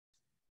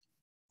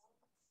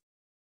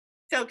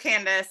So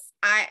Candace,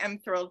 I am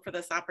thrilled for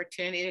this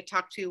opportunity to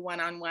talk to you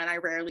one-on-one. I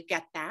rarely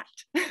get that.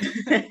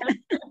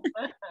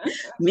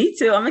 Me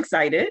too. I'm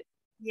excited.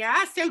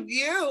 Yeah, so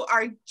you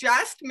are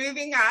just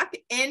moving up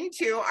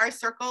into our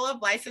circle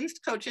of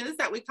licensed coaches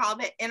that we call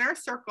the inner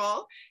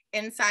circle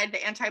inside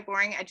the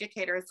anti-boring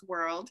educators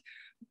world.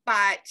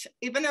 But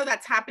even though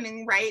that's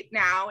happening right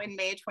now in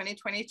May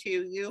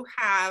 2022, you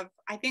have,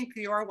 I think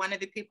you're one of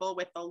the people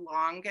with the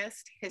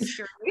longest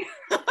history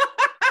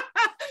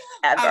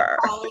of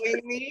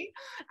following me.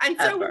 And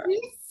so would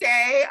you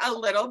say a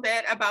little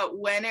bit about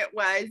when it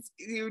was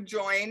you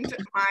joined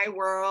my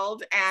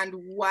world and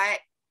what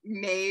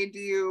made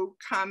you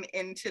come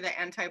into the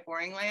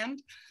anti-boring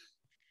land?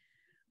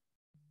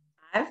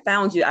 I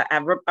found you. I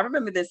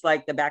remember this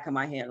like the back of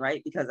my hand,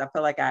 right? Because I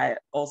feel like I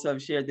also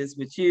have shared this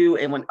with you.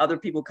 And when other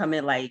people come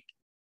in, like,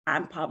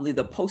 I'm probably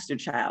the poster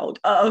child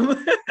of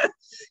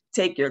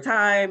take your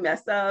time,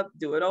 mess up,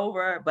 do it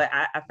over. But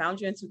I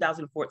found you in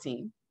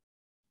 2014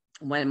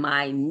 when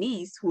my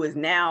niece, who is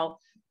now,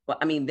 well,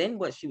 I mean, then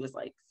what, she was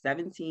like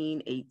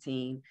 17,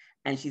 18,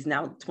 and she's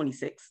now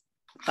 26.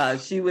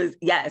 She was,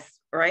 yes,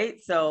 right?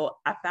 So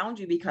I found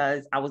you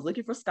because I was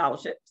looking for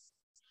scholarships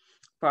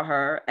for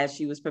her as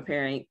she was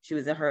preparing. She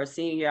was in her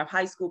senior year of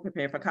high school,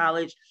 preparing for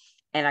college.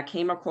 And I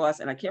came across,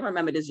 and I can't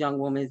remember this young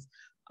woman's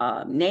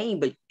name,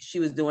 but she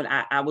was doing,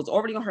 I was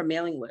already on her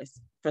mailing list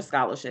for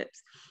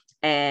scholarships.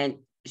 And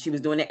she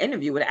was doing an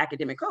interview with an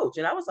academic coach.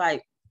 And I was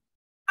like,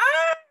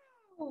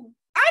 oh,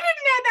 I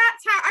didn't know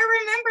that's how, I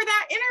remember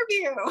that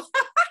interview.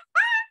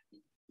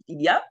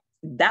 Yep.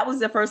 That was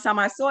the first time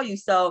I saw you.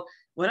 So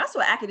when I saw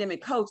an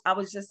academic coach, I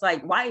was just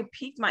like, why it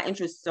piqued my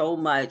interest so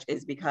much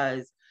is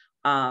because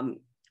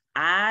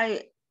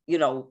I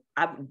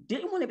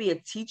didn't want to be a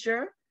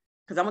teacher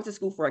because I went to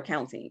school for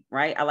accounting,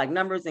 right? I like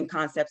numbers and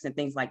concepts and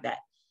things like that.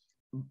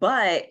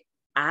 But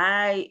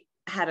I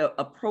had an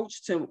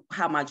approach to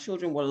how my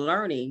children were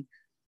learning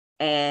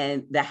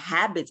and the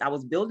habits I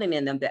was building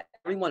in them that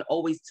everyone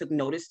always took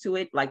notice to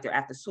it. Like their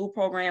after school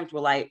programs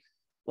were like,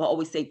 we'll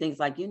always say things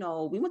like, we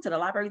went to the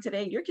library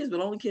today. Your kids were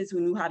the only kids who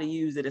knew how to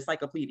use an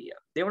encyclopedia.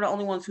 They were the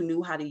only ones who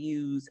knew how to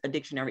use a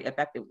dictionary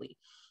effectively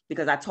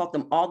because I taught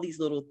them all these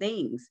little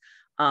things.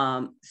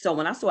 So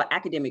when I saw an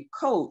academic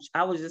coach,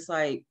 I was just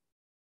like,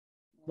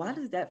 why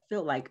does that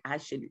feel like I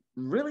should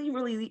really,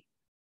 really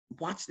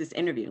watch this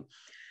interview?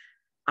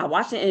 I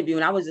watched the interview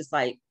and I was just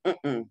like,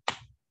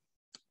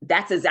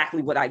 that's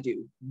exactly what I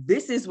do.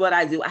 This is what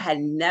I do. I had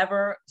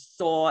never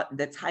saw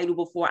the title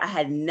before. I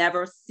had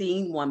never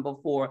seen one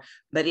before,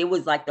 but it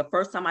was like the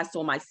first time I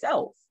saw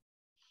myself.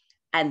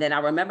 And then I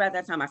remember at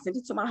that time I sent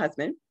it to my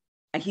husband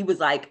and he was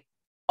like,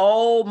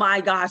 oh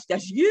my gosh,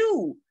 that's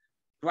you.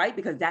 Right?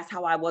 Because that's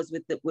how I was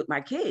with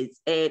my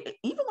kids. And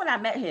even when I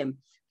met him,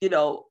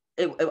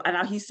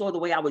 and he saw the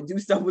way I would do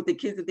stuff with the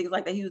kids and things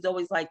like that. He was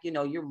always like,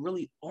 you're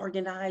really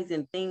organized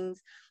and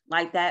things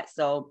like that.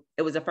 So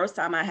it was the first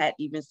time I had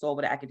even saw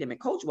what an academic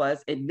coach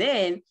was. And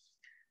then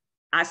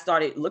I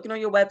started looking on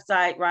your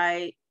website,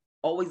 right?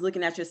 Always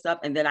looking at your stuff.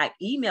 And then I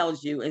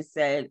emailed you and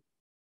said,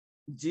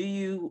 do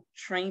you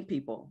train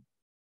people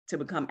to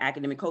become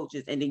academic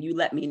coaches? And then you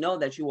let me know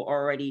that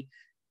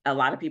a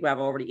lot of people have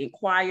already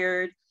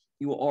inquired.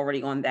 You were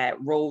already on that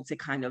road to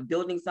kind of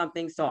building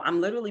something. So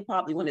I'm literally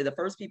probably one of the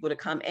first people to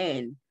come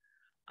in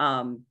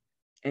and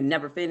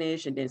never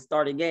finish and then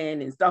start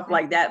again and stuff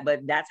like that.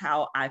 But that's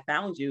how I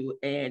found you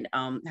and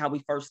how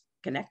we first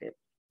connected.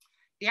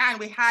 Yeah, and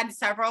we had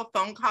several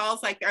phone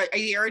calls, like a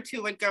year or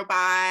two would go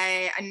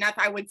by and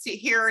I would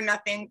hear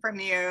nothing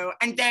from you.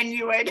 And then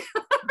you would,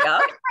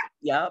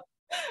 Yep.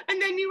 And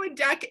then you would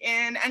duck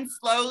in and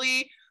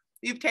slowly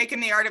you've taken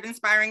the art of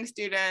inspiring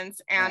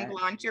students and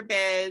launched your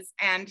biz.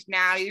 And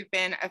now you've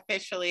been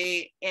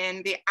officially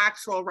in the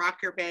actual Rock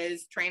Your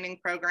Biz training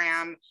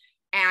program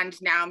and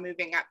now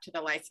moving up to the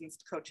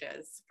licensed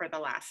coaches for the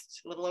last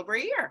little over a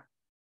year.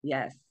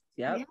 Yes.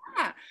 Yep.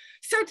 Yeah.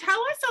 So tell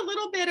us a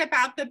little bit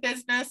about the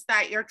business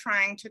that you're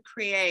trying to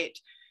create,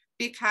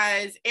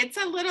 because it's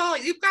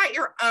you've got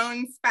your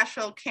own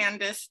special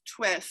Candace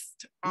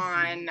twist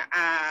on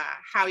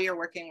how you're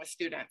working with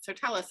students. So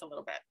tell us a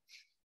little bit.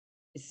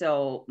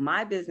 So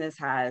my business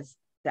has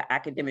the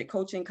academic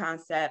coaching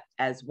concept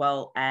as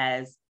well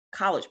as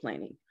college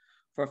planning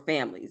for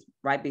families,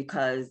 right?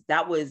 Because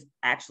that was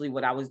actually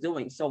what I was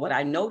doing. So what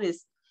I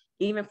noticed,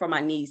 even for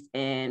my niece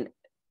and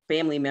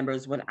family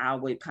members, when I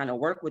would kind of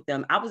work with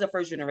them, I was a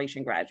first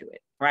generation graduate,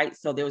 right?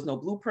 So there was no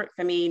blueprint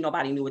for me.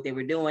 Nobody knew what they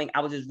were doing.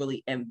 I was just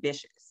really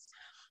ambitious.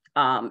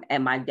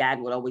 And my dad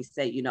would always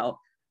say,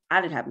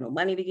 I didn't have no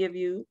money to give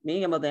you. Me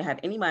and your mother didn't have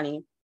any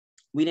money.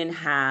 We didn't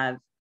have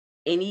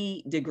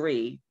any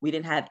degree. We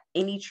didn't have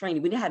any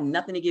training. We didn't have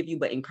nothing to give you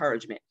but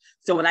encouragement.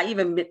 So when I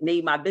even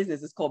made my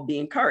business, it's called Be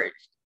Encouraged,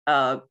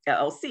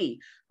 LLC,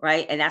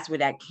 right? And that's where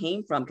that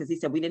came from, because he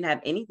said, we didn't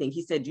have anything.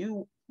 He said,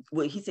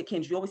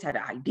 Ken, you always had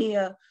an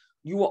idea.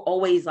 You were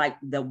always like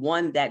the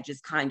one that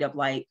just kind of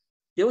like,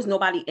 there was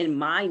nobody in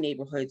my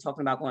neighborhood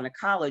talking about going to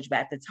college. But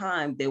at the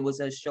time, there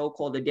was a show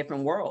called A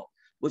Different World,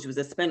 which was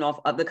a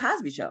spinoff of The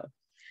Cosby Show.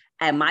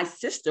 And my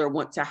sister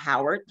went to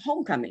Howard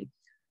Homecoming.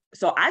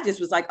 So I just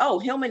was like, oh,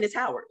 Hillman is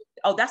Howard.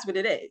 Oh, that's what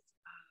it is.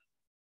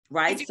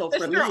 Right. Is So your for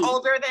sister me,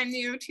 older than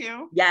you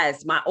too?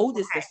 yes, my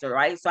oldest Okay. sister,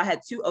 right? So I had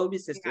two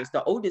oldest sisters.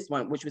 The oldest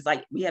one, which was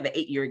like, we have an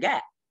 8-year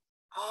gap.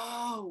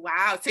 Oh,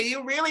 wow. So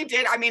you really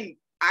did. I mean,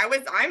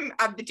 I'm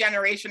of the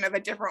generation of a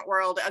different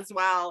world as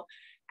well.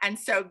 And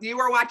so you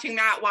were watching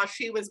that while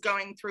she was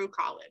going through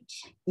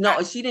college.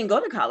 No, she didn't go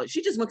to college.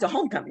 She just went to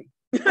homecoming.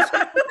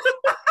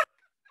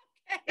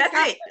 That's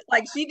it.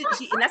 Like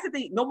and that's the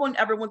thing. No one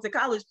ever went to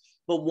college,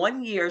 but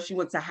one year she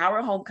went to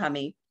Howard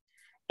homecoming,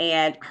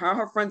 and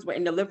her friends were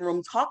in the living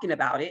room talking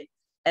about it.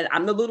 And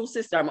I'm the little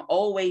sister. I'm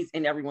always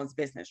in everyone's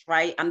business,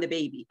 right? I'm the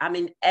baby. I'm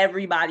in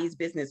everybody's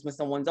business when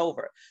someone's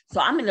over.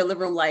 So I'm in the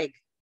living room, like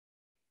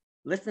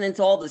listening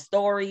to all the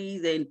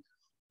stories, and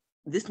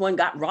this one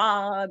got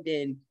robbed,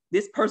 and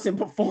this person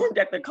performed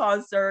at the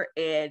concert,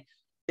 and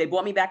they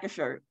bought me back a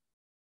shirt.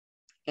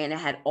 And it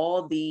had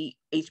all the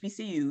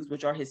HBCUs,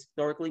 which are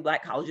historically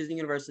Black colleges and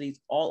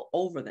universities, all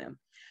over them.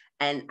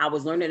 And I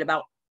was learning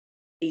about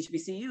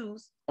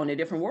HBCUs on a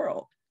different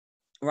world,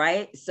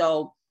 right?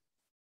 So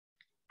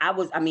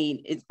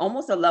it's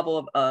almost a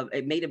level of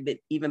it made it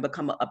even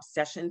become an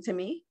obsession to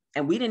me.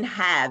 And we didn't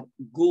have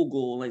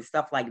Google and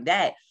stuff like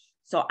that.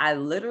 So I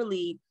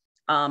literally,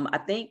 I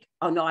think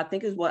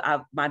is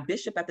what my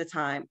bishop at the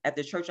time at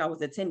the church I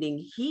was attending,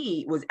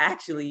 he was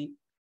actually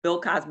Bill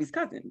Cosby's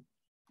cousin.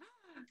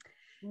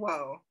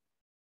 Whoa.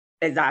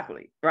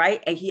 Exactly.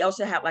 Right. And he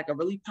also had like a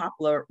really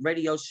popular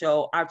radio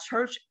show. Our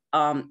church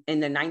in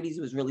the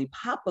 90s was really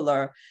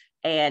popular.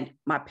 And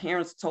my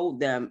parents told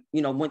them,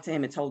 went to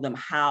him and told them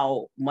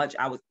how much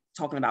I was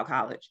talking about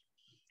college.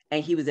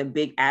 And he was a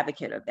big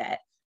advocate of that.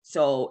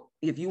 So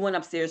if you went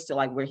upstairs to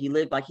like where he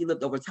lived, like he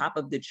lived over top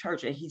of the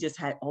church, and he just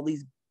had all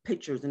these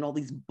pictures and all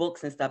these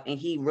books and stuff. And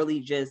he really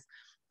just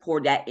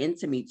poured that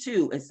into me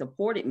too and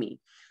supported me.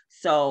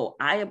 So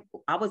I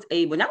was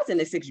when I was in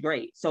the 6th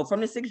grade. So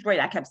from the 6th grade,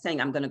 I kept saying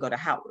I'm going to go to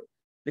Howard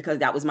because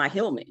that was my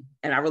Hillman.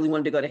 And I really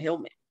wanted to go to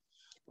Hillman.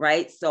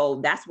 Right.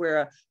 So that's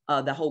where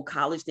the whole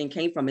college thing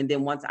came from. And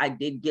then once I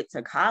did get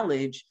to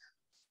college,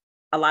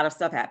 a lot of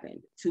stuff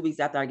happened. 2 weeks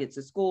after I get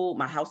to school,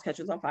 my house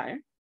catches on fire.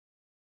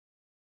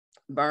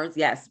 Burns.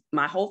 Yes.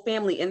 My whole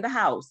family in the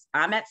house.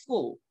 I'm at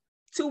school.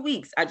 2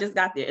 weeks. I just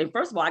got there. And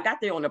first of all, I got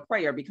there on a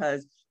prayer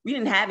because we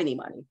didn't have any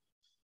money.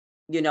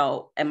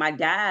 And my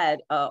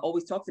dad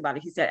always talks about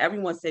it. He said,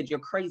 everyone said, you're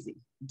crazy.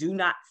 Do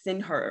not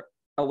send her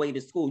away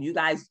to school. You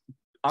guys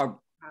are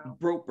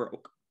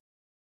broke.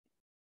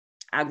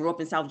 I grew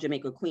up in South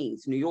Jamaica,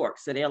 Queens, New York.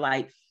 So they're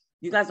like,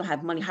 you guys don't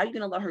have money. How are you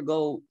going to let her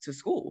go to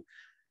school?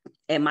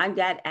 And my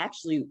dad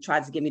actually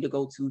tried to get me to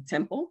go to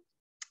Temple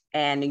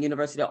and the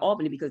University of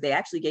Albany because they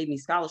actually gave me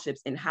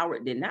scholarships and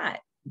Howard did not.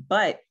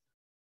 But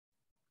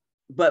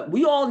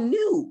we all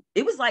knew.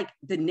 It was like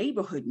the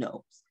neighborhood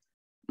knows.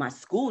 My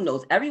school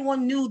knows.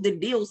 Everyone knew the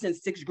deal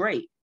since 6th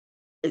grade.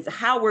 It's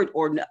Howard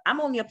or no.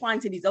 I'm only applying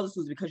to these other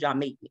schools because y'all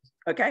made me.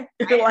 Okay.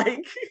 Right.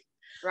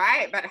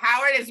 Right. But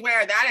Howard is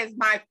where that is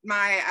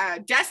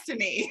my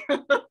destiny.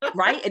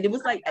 Right. And it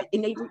was like,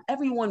 and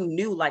everyone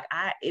knew, like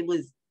it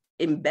was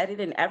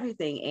embedded in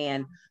everything.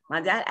 And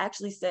my dad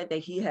actually said that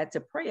he had to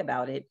pray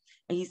about it.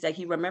 And he said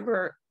he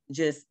remembered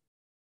just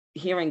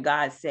hearing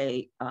God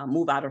say,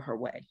 move out of her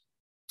way.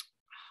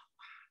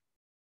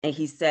 And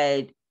he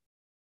said,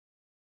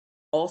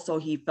 also,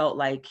 he felt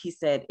like, he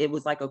said, it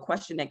was like a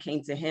question that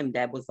came to him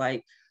that was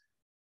like,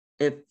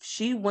 if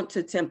she went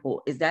to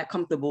Temple, is that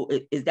comfortable?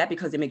 Is that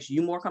because it makes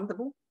you more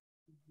comfortable?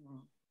 Mm-hmm.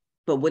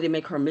 But would it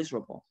make her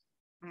miserable?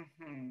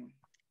 Mm-hmm.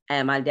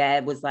 And my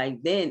dad was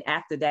like, then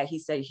after that, he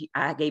said,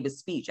 I gave a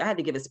speech. I had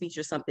to give a speech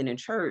or something in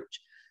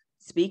church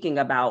speaking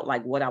about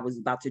like what I was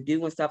about to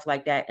do and stuff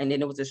like that. And then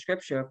there was a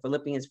scripture,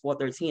 Philippians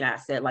 4:13. I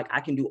said, like,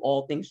 I can do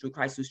all things through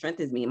Christ who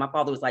strengthens me. And my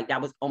father was like,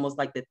 that was almost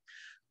like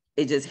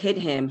it just hit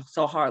him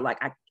so hard. Like,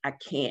 I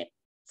can't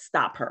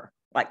stop her.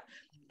 Like,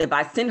 if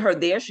I send her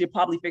there, she'll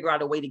probably figure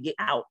out a way to get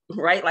out.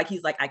 Right. Like,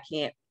 he's like, I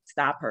can't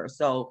stop her.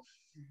 So,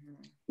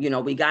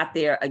 we got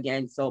there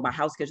again. So my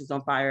house catches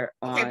on fire.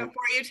 Okay.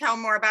 Before you tell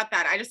more about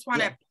that, I just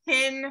want to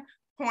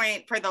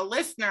pinpoint for the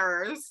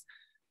listeners.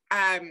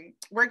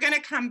 We're going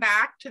to come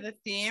back to the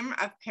theme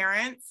of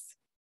parents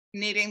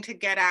needing to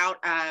get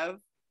out of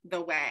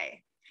the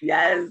way.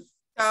 Yes. I'm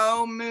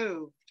so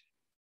moved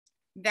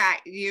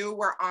that you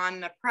were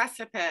on the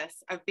precipice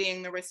of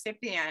being the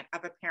recipient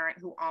of a parent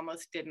who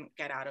almost didn't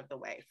get out of the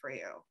way for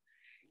you.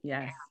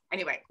 Yes.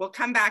 Anyway, we'll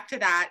come back to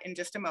that in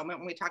just a moment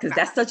when we talk about, because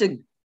that's such a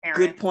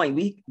good point.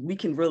 We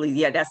can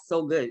really, that's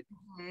so good.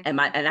 Mm-hmm.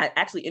 And I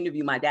actually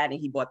interviewed my dad and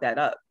he brought that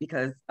up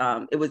because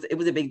it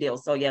was a big deal.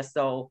 So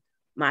so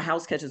my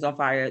house catches on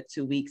fire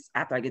 2 weeks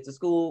after I get to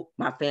school.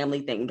 My family,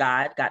 thank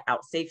God, got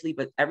out safely,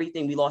 but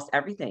we lost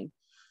everything.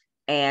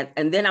 And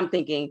then I'm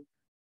thinking,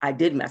 I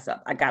did mess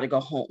up. I got to go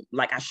home.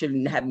 Like, I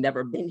shouldn't have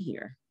never been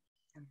here.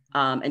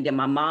 And then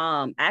my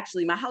mom,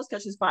 actually, my house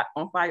catches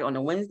on fire on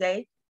a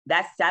Wednesday.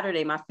 That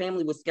Saturday, my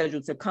family was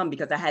scheduled to come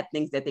because I had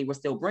things that they were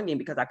still bringing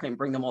because I couldn't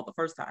bring them all the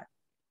first time.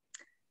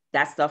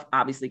 That stuff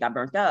obviously got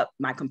burnt up.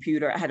 My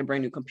computer, I had a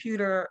brand new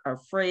computer, a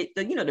fridge,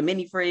 the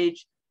mini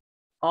fridge,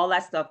 all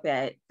that stuff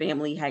that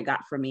family had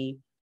got for me.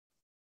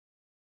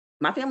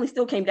 My family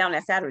still came down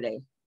that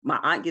Saturday. My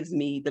aunt gives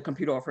me the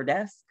computer off her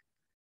desk.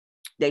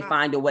 They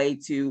find a way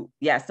to,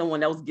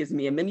 someone else gives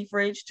me a mini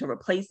fridge to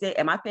replace it.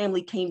 And my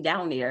family came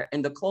down there,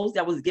 and the clothes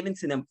that was given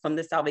to them from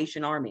the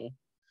Salvation Army.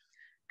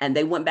 And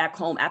they went back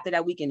home after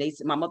that weekend.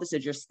 My mother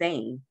said, "You're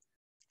staying."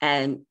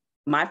 And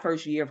my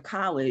first year of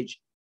college,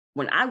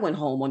 when I went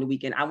home on the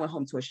weekend, I went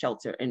home to a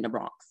shelter in the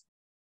Bronx.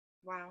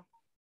 Wow.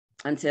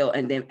 And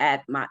then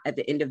at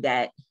the end of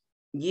that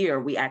year,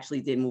 we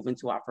actually did move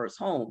into our first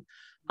home.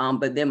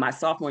 But then my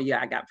sophomore year,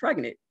 I got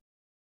pregnant.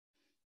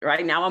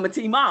 Right now, I'm a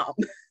teen mom,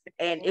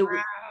 and it was.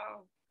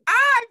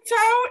 I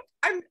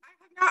have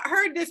not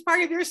heard this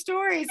part of your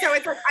story. So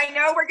it's like, I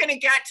know we're going to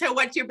get to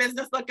what's your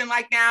business looking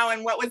like now,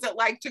 and what was it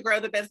like to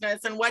grow the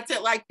business, and what's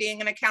it like being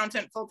an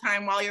accountant full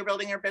time while you're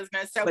building your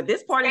business. So, but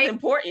this part is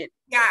important.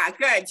 Yeah,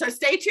 good. So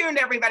stay tuned,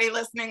 everybody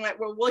listening.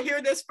 We'll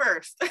hear this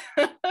first.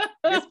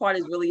 This part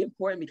is really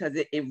important because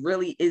it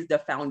really is the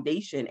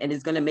foundation, and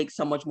it's going to make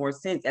so much more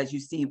sense as you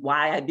see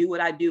why I do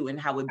what I do and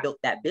how it built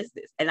that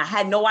business. And I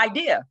had no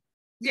idea.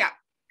 Yeah.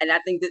 And I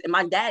think that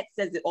my dad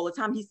says it all the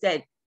time. He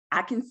said,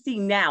 "I can see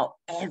now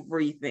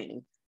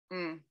everything."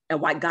 And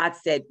why God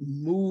said,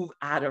 "Move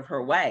out of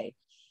her way."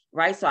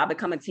 Right. So I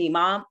become a teen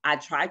mom. I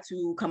try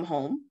to come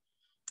home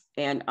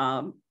and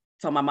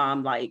tell my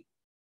mom, like,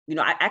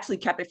 I actually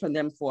kept it from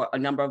them for a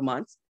number of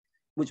months,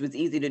 which was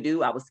easy to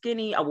do. I was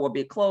skinny. I wore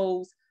big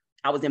clothes.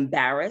 I was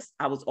embarrassed.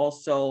 I was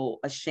also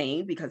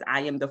ashamed because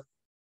I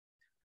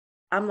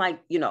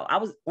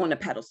was on a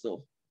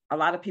pedestal. A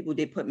lot of people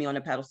did put me on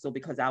a pedestal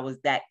because I was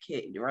that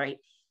kid, right?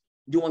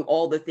 Doing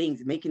all the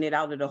things, making it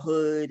out of the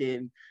hood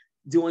and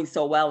doing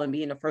so well and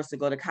being the first to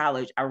go to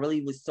college. I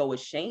really was so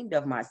ashamed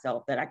of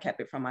myself that I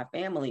kept it from my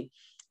family.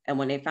 And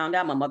when they found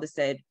out, my mother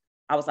said,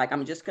 I was like,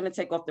 "I'm just going to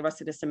take off the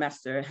rest of the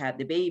semester and have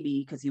the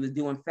baby," because he was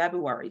due in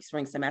February,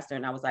 spring semester.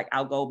 And I was like,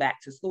 "I'll go back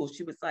to school."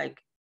 She was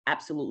like,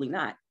 "Absolutely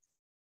not.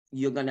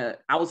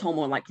 I was home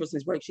on like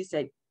Christmas break." She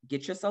said,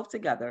 "Get yourself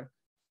together,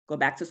 go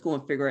back to school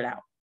and figure it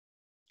out."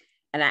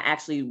 And I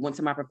actually went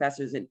to my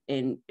professors,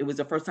 and it was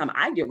the first time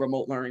I did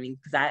remote learning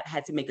because I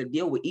had to make a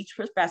deal with each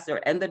professor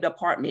and the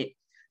department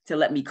to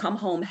let me come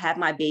home, have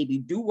my baby,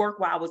 do work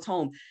while I was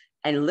home.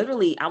 And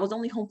literally, I was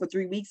only home for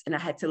 3 weeks, and I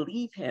had to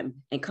leave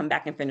him and come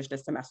back and finish the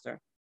semester.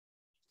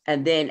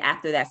 And then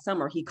after that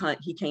summer, he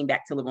came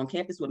back to live on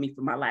campus with me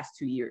for my last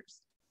 2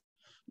 years.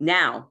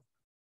 Now,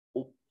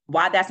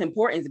 why that's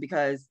important is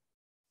because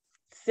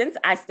since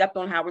I stepped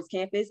on Howard's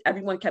campus,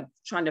 everyone kept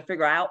trying to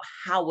figure out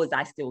how was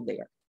I still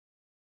there.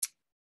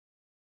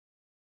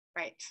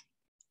 Right.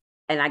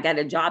 And I got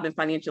a job in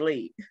financial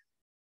aid.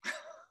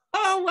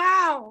 Oh,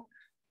 wow.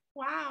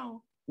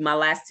 Wow. My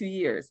last 2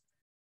 years.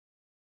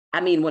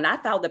 I mean, when I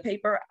filed the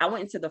paper, I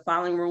went into the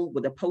filing room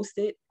with a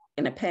Post-it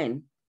and a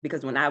pen,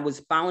 because when I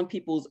was filing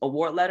people's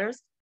award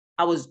letters,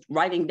 I was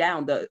writing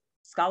down the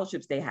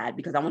scholarships they had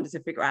because I wanted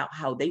to figure out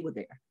how they were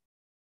there.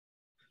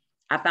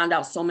 I found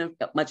out so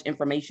much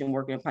information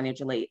working in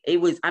financial aid.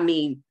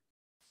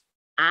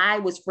 I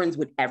was friends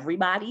with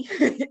everybody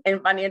in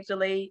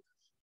financial aid.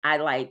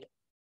 I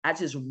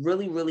just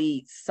really,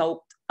 really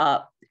soaked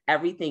up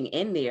everything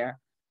in there.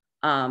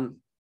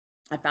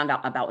 I found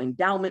out about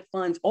endowment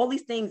funds, all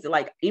these things.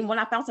 Like, even when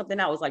I found something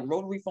out, it was like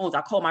rotary phones.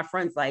 I called my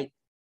friends like,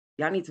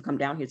 "Y'all need to come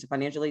down here to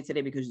financial aid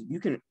today because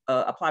you can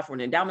apply for an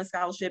endowment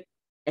scholarship."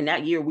 And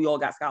that year we all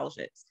got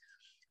scholarships.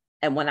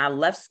 And when I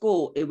left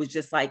school, it was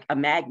just like a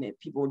magnet.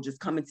 People were just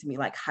coming to me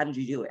like, "How did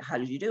you do it? How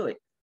did you do it?"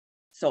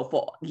 So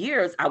for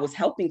years, I was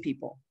helping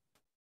people,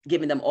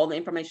 giving them all the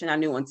information I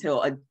knew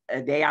until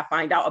a day I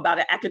find out about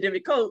an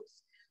academic coach.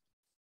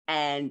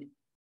 And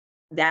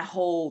that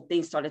whole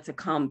thing started to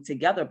come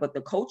together. But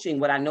the coaching,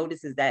 what I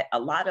noticed is that a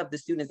lot of the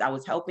students I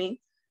was helping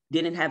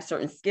didn't have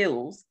certain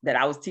skills that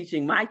I was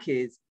teaching my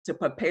kids to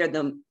prepare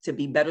them to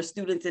be better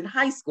students in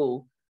high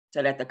school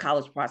so that the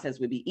college process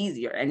would be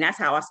easier. And that's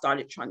how I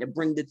started trying to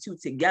bring the two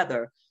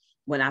together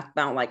when I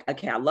found like,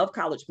 okay, I love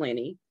college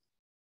planning,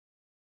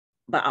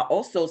 but I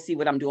also see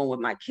what I'm doing with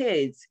my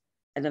kids.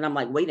 And then I'm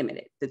like, wait a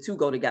minute, the two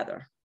go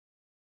together.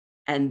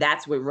 And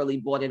that's what really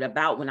brought it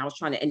about when I was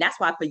trying to, and that's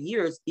why for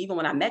years, even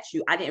when I met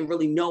you, I didn't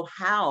really know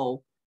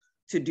how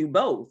to do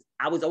both.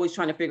 I was always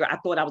trying to I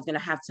thought I was going to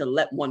have to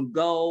let one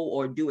go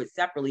or do it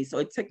separately. So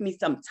it took me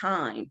some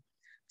time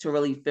to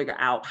really figure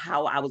out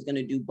how I was going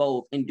to do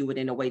both and do it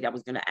in a way that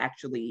was going to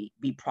actually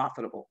be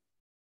profitable.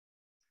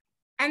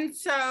 And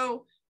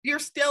so you're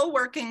still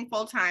working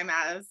full-time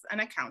as an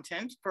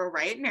accountant for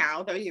right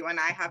now, though you and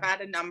I have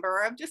had a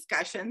number of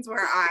discussions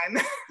where I'm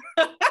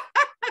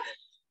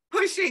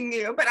pushing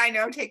you, but I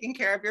know taking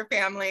care of your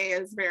family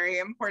is very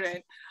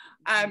important.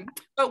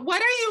 But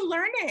what are you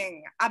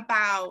learning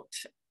about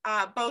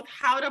both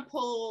how to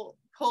pull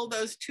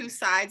those two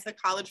sides, the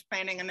college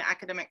planning and the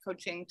academic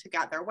coaching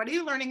together? What are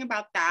you learning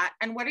about that?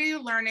 And what are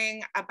you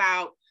learning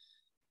about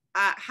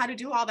how to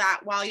do all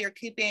that while you're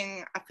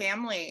keeping a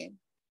family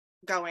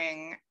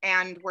going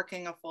and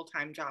working a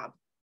full-time job?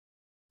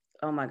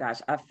 Oh my gosh,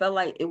 I felt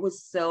like it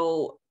was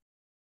so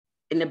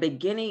in the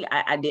beginning,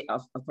 I did,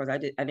 of course, I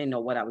didn't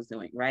know what I was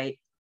doing, right?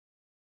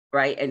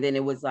 Right. And then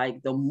it was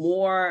like the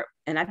more,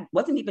 and I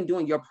wasn't even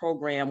doing your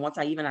program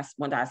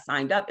when I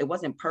signed up, it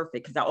wasn't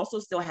perfect because I also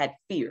still had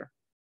fear.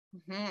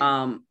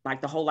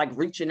 Like the whole like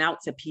reaching out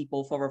to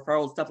people for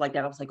referrals, stuff like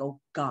that. I was like, oh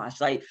gosh,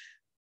 like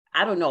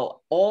I don't know,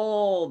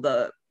 all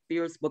the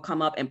fears would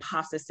come up,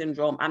 imposter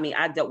syndrome. I mean,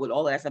 I dealt with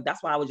all of that stuff.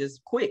 That's why I would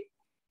just quit.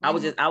 I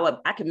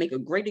could make a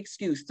great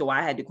excuse to why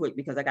I had to quit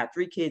because I got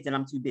 3 kids and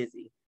I'm too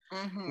busy.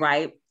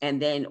 Right.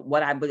 And then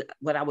what I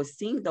was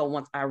seeing though,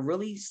 once I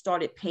really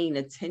started paying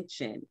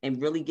attention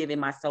and really giving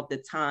myself the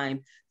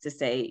time to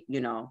say,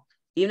 you know,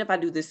 even if I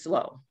do this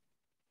slow,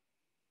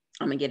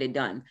 I'm gonna get it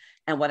done.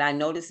 And what I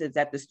noticed is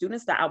that the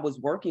students that I was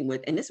working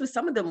with, and this was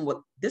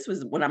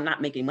when I'm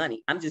not making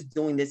money. I'm just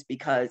doing this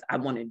because I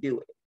want to do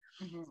it.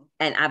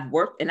 And I've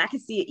worked, and I can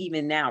see it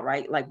even now,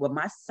 right? Like with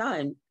my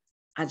son,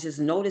 I just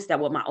noticed that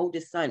with my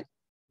oldest son,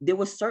 there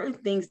were certain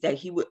things that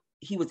he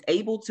was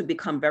able to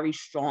become very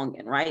strong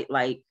in, right?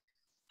 Like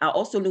I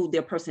also knew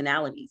their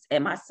personalities.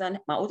 And my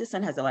oldest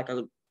son has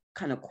a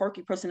kind of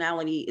quirky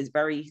personality, he's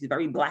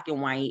very black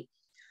and white.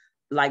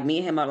 Like me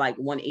and him are like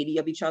 180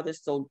 of each other,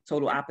 so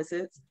total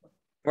opposites,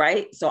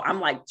 right? So I'm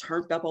like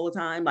turned up all the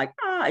time, like,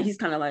 he's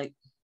kind of like,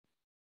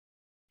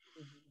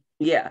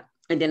 yeah.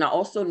 And then I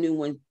also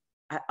knew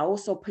I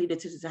also paid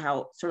attention to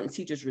how certain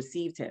teachers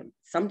received him.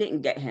 Some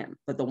didn't get him,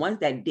 but the ones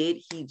that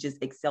did, he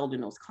just excelled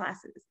in those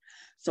classes.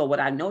 So what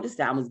I noticed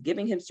that I was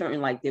giving him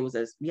certain, like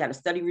we had a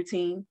study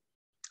routine.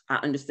 I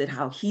understood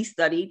how he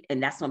studied.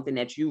 And that's something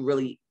that you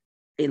really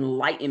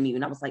enlightened me.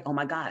 And I was like, oh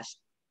my gosh,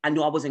 I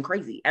knew I wasn't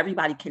crazy.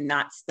 Everybody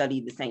cannot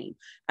study the same.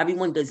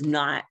 Everyone does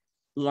not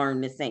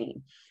learn the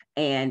same.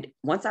 And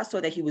once I saw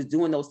that he was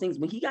doing those things,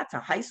 when he got to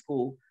high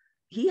school,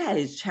 he had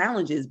his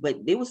challenges,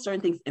 but there were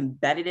certain things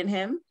embedded in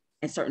him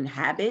and certain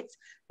habits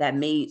that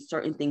made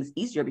certain things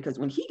easier. Because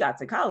when he got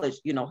to college,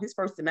 you know, his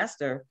first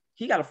semester,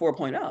 he got a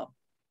 4.0.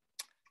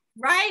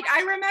 Right.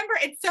 I remember,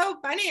 it's so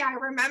funny. I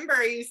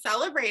remember you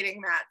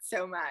celebrating that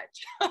so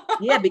much.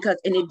 Yeah,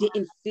 and it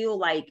didn't feel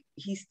like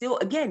he still,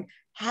 again,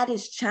 had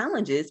his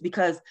challenges,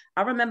 because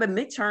I remember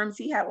midterms,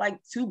 he had like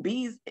 2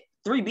 B's,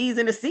 3 B's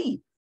and a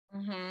C.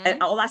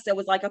 And all I said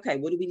was like, okay,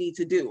 what do we need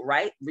to do?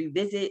 Right?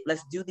 Revisit,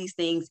 let's do these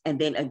things. And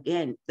then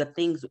again, the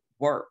things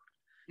work.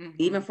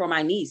 Even for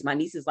my niece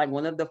is like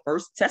one of the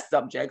first test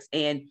subjects.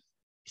 And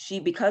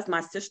because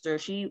my sister,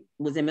 she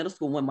was in middle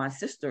school when my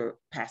sister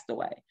passed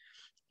away.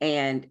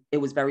 And it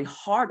was very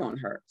hard on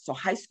her. So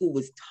high school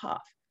was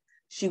tough.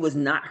 She was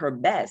not her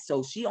best.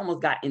 So she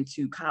almost got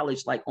into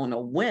college like on a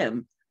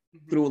whim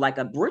through like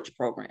a bridge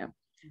program.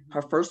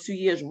 Her first 2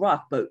 years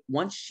rough, but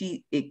once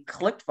it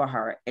clicked for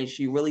her and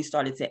she really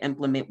started to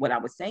implement what I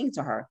was saying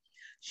to her,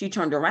 she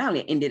turned around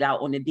and ended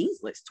out on the dean's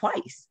list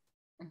twice.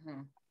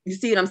 You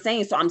see what I'm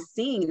saying? So I'm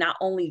seeing not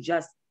only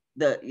just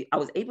I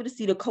was able to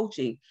see the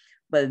coaching,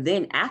 but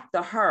then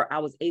after her, I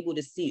was able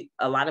to see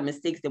a lot of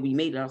mistakes that we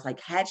made. And I was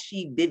like, had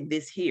she did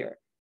this here,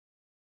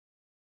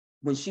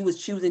 when she was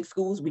choosing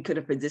schools, we could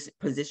have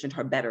positioned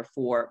her better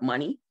for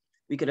money.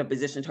 We could have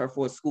positioned her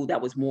for a school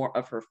that was more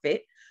of her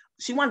fit.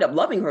 She wound up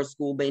loving her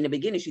school, but in the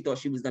beginning, she thought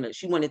she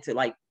wanted to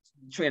like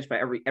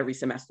transfer every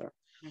semester.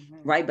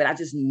 Right. But I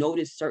just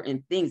noticed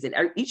certain things. And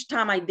each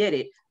time I did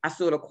it, I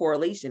saw the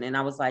correlation. And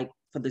I was like,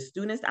 for the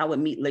students I would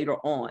meet later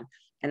on,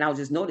 and I would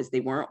just notice they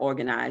weren't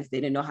organized. They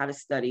didn't know how to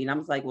study. And I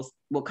was like,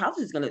 well,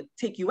 college is going to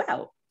take you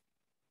out.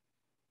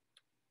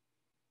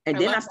 And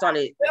then I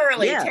started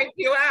literally take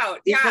you out.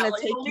 It's going to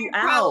take you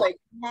out.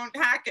 You won't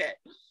hack it.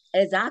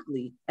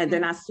 Exactly. And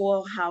then I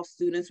saw how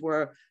students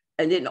were,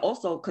 and then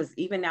also, because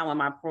even now in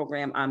my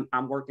program,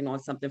 I'm working on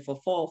something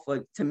for fall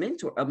to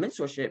mentor a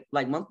mentorship,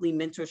 like monthly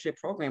mentorship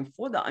program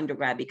for the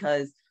undergrad,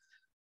 because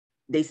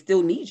they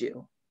still need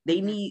you. They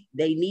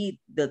need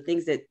the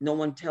things that no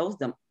one tells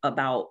them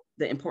about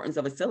the importance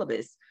of a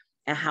syllabus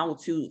and how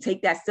to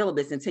take that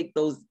syllabus and take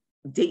those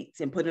dates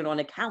and put it on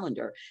a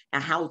calendar,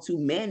 and how to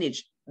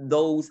manage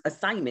those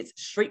assignments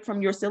straight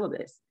from your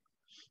syllabus.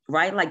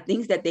 Right? Like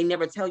things that they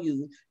never tell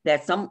you,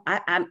 that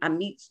I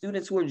meet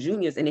students who are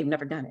juniors and they've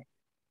never done it.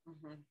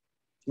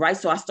 Right?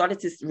 So I started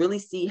to really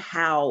see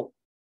how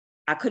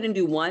I couldn't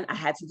do one, I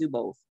had to do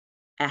both,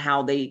 and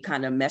how they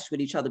kind of mesh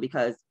with each other,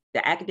 because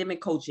the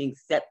academic coaching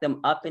set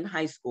them up in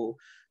high school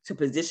to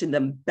position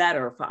them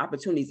better for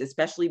opportunities,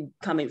 especially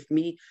coming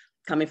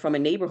from a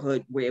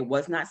neighborhood where it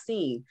was not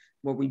seen,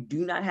 where we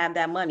do not have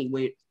that money,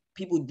 where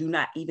people do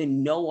not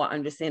even know or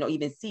understand or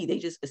even see. They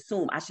just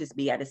assume I should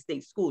be at a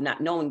state school,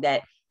 not knowing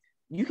that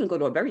you can go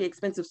to a very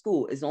expensive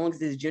school as long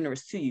as it's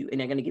generous to you and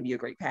they're going to give you a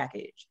great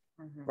package.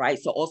 Right?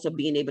 So also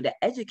being able to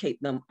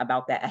educate them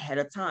about that ahead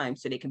of time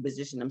so they can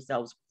position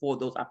themselves for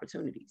those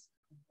opportunities.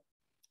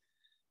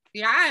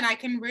 Yeah, and I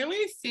can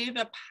really see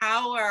the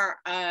power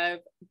of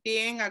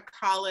being a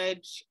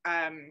college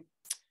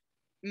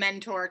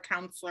mentor,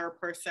 counselor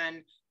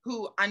person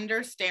who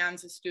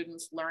understands a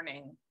student's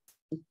learning,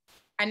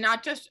 and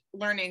not just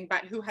learning,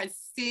 but who has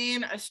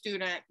seen a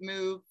student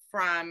move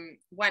from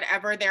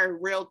whatever their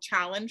real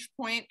challenge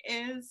point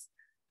is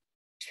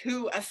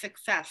to a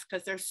success,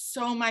 because there's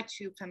so much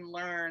you can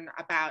learn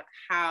about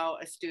how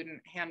a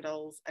student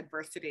handles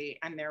adversity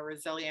and their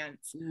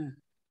resilience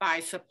by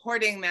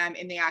supporting them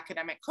in the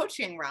academic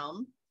coaching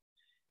realm,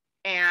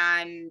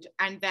 and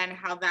then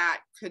how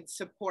that could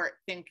support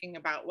thinking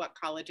about what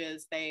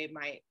colleges they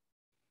might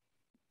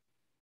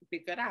be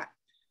good at.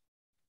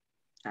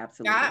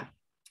 Absolutely. Yeah.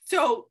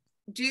 So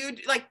do you,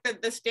 like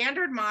the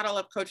standard model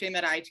of coaching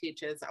that I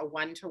teach is a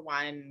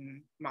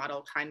one-to-one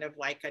model, kind of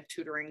like a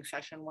tutoring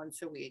session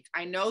once a week.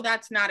 I know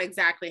that's not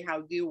exactly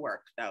how you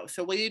work though.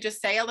 So will you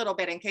just say a little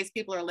bit in case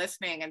people are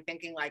listening and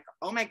thinking like,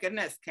 oh my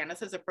goodness,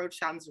 Candace's approach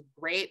sounds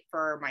great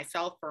for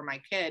myself, for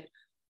my kid.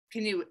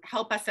 Can you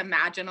help us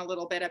imagine a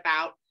little bit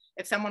about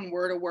if someone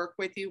were to work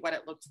with you, what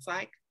it looks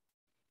like?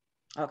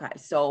 Okay.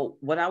 So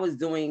what I was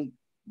doing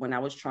when I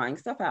was trying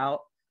stuff out,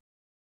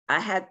 I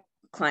had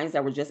clients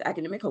that were just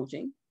academic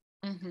coaching.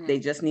 They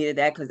just needed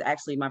that because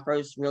actually my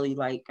first really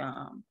like,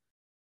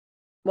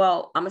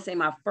 well, I'm gonna say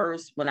my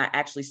first, when I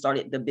actually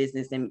started the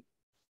business and,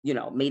 you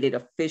know, made it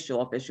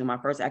official, my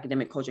first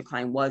academic coaching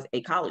client was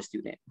a college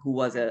student who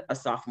was a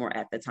sophomore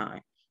at the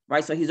time,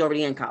 right? So he's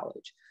already in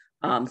college.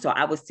 So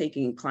I was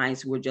taking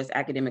clients who were just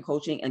academic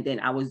coaching, and then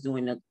I was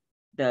doing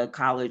the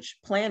college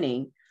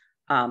planning.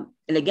 And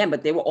again,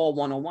 but they were all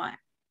one-on-one,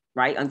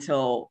 right?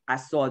 Until I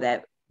saw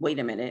that, wait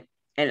a minute.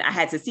 And I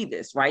had to see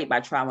this, right? By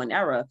trial and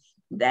error,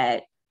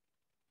 that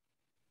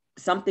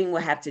something will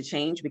have to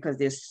change because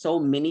there's so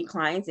many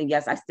clients. And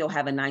yes, I still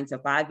have a 9 to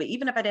 5, but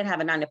even if I didn't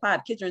have a 9 to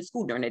 5, kids are in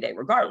school during the day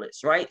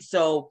regardless, right?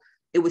 So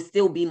it would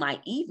still be my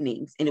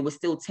evenings and it would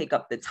still take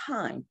up the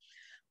time,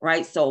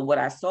 right? So what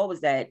I saw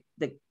was that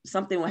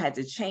something would have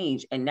to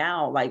change. And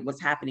now, like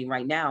what's happening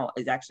right now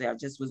is actually, I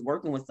just was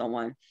working with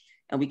someone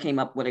and we came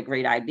up with a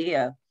great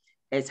idea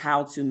is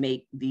how to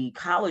make the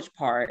college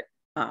part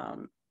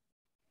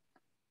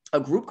a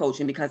group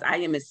coaching, because I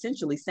am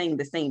essentially saying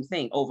the same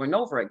thing over and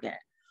over again.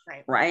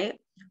 Right.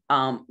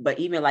 But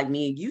even like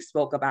me and you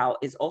spoke about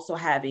is also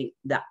having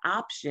the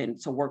option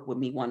to work with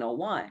me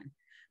one-on-one.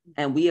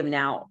 And we have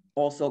now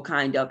also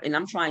kind of, and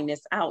I'm trying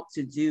this out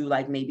to do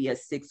like maybe a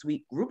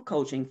 6-week group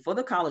coaching for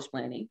the college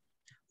planning.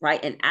 Right.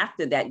 And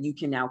after that, you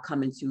can now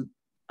come into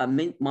a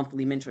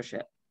monthly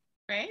mentorship.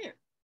 Right.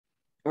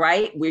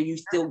 Right. Where you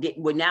still get,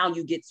 where now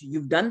you get to,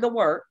 you've done the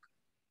work.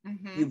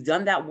 You've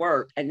done that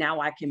work. And now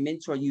I can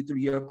mentor you through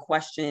your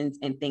questions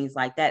and things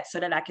like that so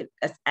that I can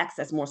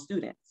access more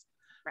students.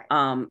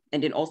 Right.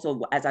 And then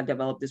also as I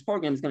develop this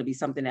program, it's going to be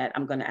something that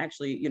I'm going to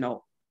actually, you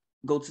know,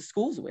 go to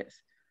schools with,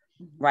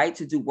 right.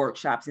 To do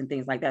workshops and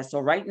things like that. So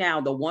right now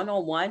the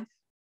one-on-one,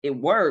 it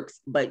works,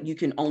 but you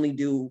can only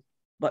do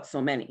but so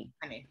many.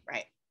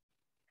 Right.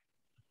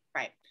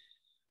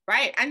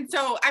 Right. And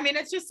so, I mean,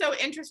 it's just so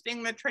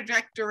interesting, the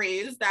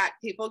trajectories that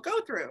people go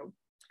through.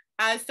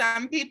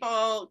 Some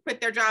people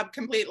quit their job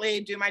completely,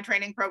 do my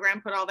training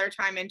program, put all their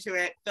time into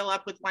it, fill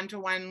up with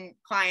one-to-one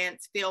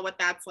clients, feel what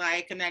that's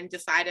like, and then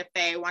decide if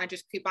they want to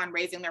just keep on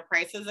raising their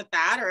prices at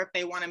that, or if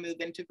they want to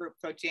move into group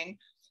coaching.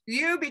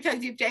 You,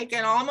 because you've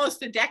taken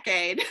almost a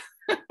decade.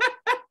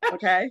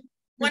 Okay.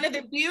 One of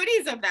the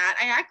beauties of that,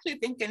 I actually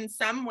think in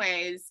some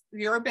ways,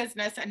 your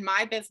business and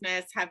my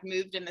business have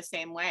moved in the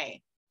same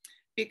way.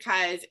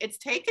 Because it's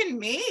taken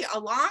me a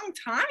long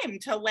time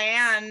to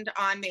land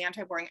on the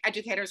Anti-Boring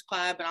Educators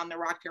Club and on the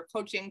Rock Your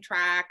Coaching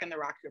track and the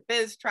Rock Your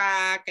Biz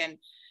track. And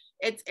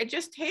it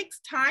just takes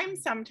time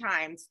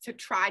sometimes to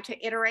try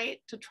to iterate,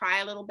 to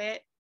try a little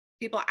bit.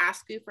 People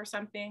ask you for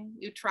something,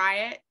 you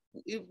try it,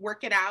 you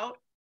work it out.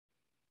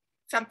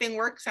 Something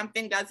works,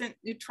 something doesn't,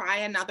 you try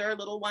another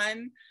little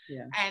one.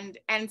 Yeah.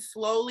 And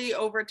slowly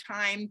over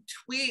time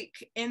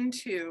tweak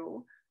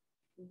into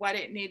what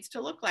it needs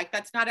to look like.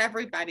 That's not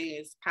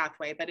everybody's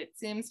pathway, but it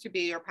seems to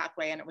be your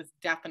pathway. And it was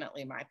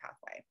definitely my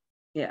pathway.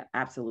 Yeah,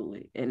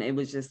 absolutely. And it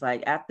was just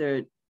like,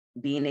 after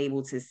being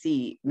able to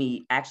see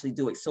me actually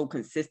do it so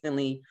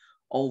consistently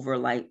over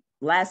like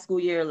last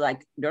school year,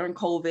 like during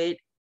COVID,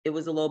 it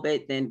was a little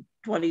bit, then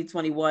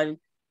 2021,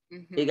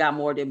 it got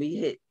more. Than we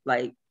hit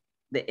like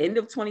the end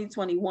of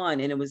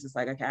 2021. And it was just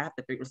like, okay, I have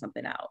to figure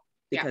something out,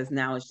 because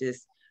now it's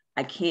just,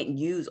 I can't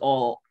use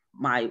all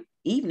my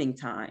evening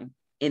time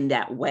in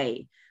that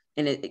way.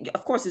 And it,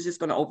 of course, it's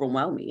just going to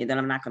overwhelm me, and then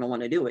I'm not going to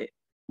want to do it,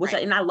 which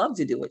and I love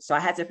to do it. So I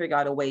had to figure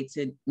out a way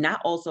to not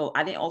also,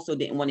 I didn't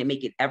want to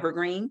make it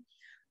evergreen.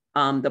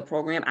 The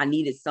program, I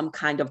needed some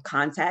kind of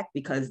contact,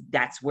 because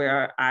that's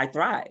where I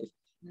thrive,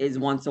 is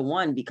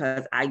one-to-one,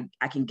 because I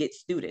can get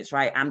students,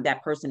 right? I'm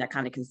that person that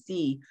kind of can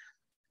see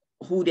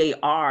who they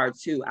are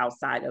too,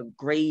 outside of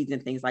grades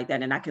and things like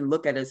that. And I can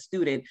look at a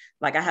student,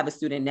 like I have a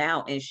student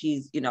now, and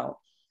she's, you know,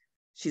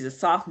 she's a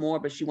sophomore,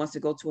 but she wants to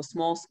go to a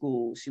small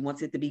school. She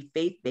wants it to be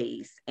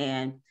faith-based,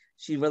 and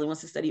she really wants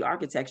to study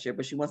architecture,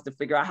 but she wants to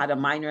figure out how to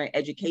minor in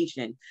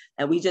education.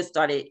 And we just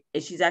started,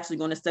 and she's actually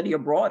going to study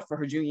abroad for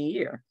her junior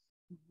year.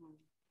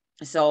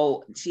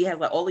 So she has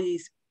like all of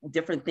these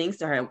different things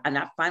to her. And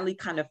I finally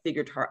kind of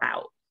figured her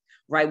out,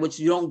 right? Which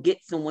you don't get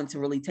someone to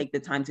really take the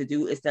time to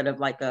do, instead of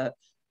like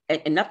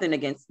and nothing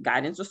against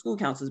guidance or school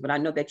counselors, but I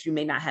know that you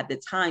may not have the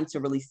time to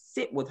really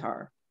sit with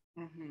her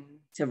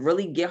to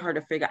really get her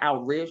to figure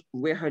out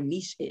where her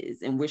niche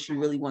is and where she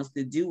really wants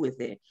to do with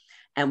it.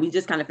 And we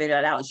just kind of figured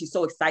it out. And she's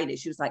so excited.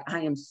 She was like, I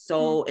am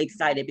so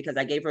excited because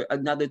I gave her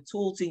another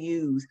tool to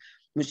use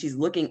when she's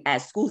looking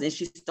at schools. And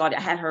she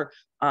had her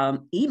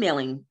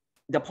emailing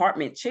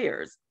department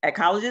chairs at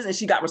colleges, and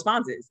she got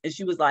responses. And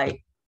she was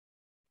like,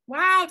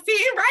 wow,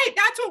 see, right.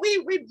 That's what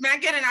we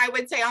Megan and I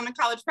would say on the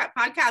College Prep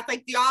podcast,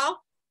 like y'all,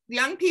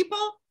 young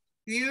people,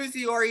 use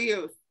your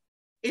youth.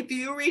 If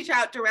you reach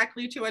out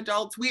directly to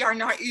adults, we are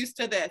not used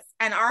to this,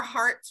 and our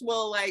hearts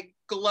will like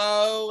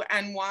glow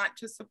and want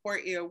to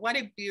support you. What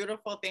a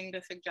beautiful thing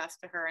to suggest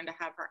to her and to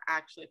have her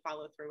actually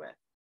follow through with.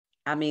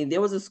 I mean, there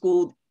was a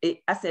school,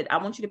 I said, I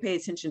want you to pay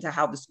attention to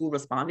how the school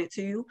responded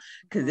to you,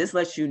 because this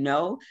lets you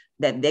know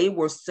that they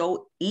were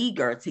so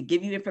eager to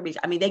give you information.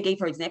 I mean, they gave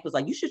her examples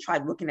like, you should try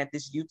looking at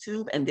this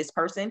YouTube and this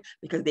person,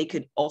 because they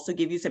could also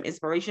give you some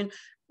inspiration.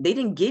 They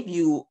didn't give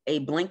you a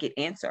blanket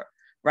answer,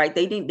 right?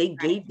 They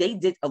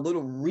did a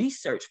little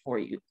research for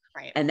you.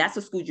 Right. And that's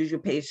what schools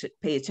usually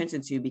pay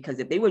attention to, because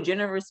if they were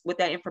generous with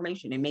that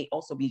information, they may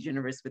also be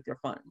generous with their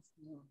funds.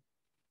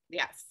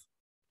 Yes.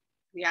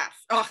 Yes.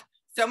 Oh,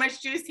 so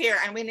much juice here,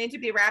 and we need to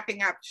be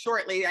wrapping up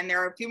shortly. And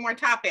there are a few more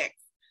topics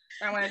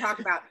I want to talk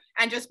about.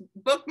 And just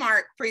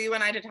bookmark for you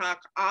and I to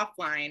talk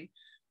offline.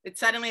 It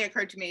suddenly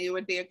occurred to me you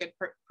would be a good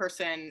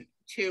person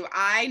to.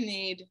 I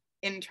need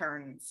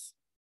interns.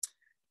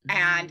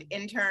 And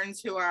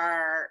interns who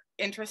are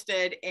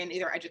interested in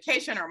either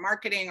education or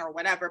marketing or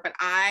whatever, but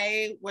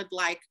I would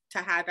like to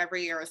have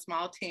every year a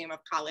small team of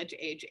college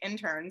age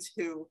interns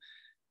who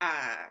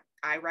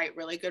I write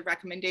really good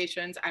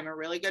recommendations. I'm a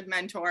really good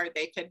mentor.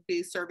 They could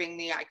be serving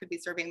me. I could be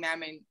serving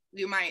them. And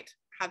you might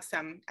have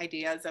some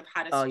ideas of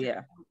how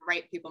to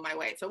write people my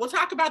way. So we'll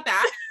talk about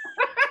that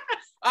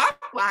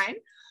offline.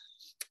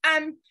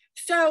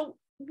 So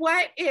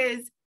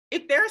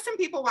if there are some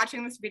people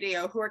watching this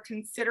video who are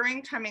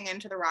considering coming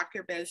into the Rock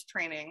Your Biz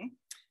training,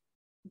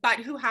 but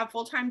who have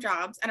full-time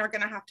jobs and are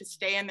going to have to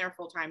stay in their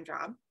full-time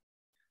job,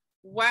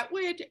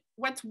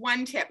 what's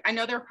one tip? I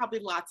know there are probably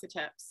lots of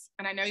tips,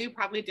 and I know you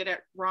probably did it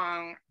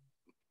wrong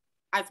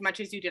as much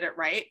as you did it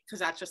right, because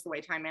that's just the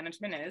way time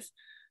management is.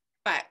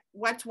 But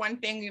what's one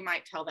thing you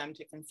might tell them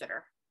to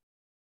consider?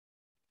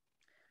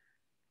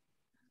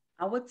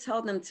 I would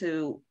tell them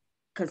to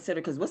consider,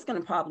 because what's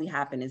going to probably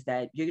happen is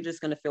that you're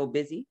just going to feel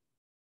busy.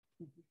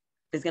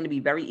 It's going to be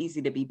very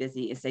easy to be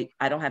busy and say,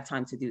 I don't have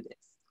time to do this.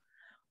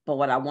 But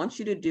what I want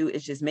you to do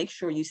is just make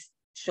sure you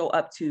show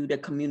up to the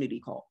community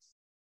calls.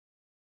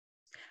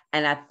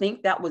 And I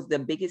think that was the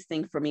biggest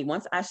thing for me.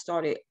 Once I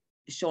started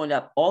showing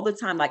up all the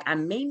time, like I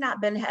may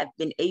not have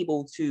been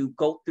able to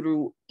go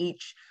through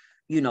each,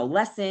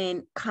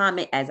 lesson,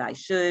 comment as I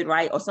should,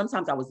 right? Or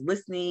sometimes I was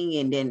listening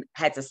and then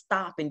had to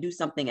stop and do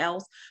something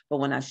else. But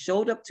when I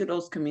showed up to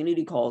those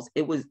community calls,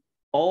 it was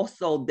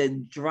also the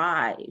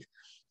drive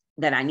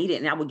that I needed.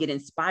 And I would get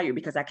inspired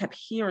because I kept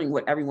hearing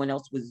what everyone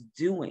else was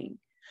doing,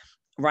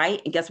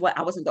 right? And guess what?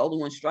 I wasn't the only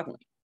one struggling.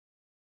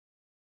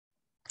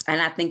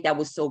 And I think that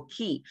was so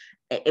key.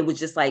 It was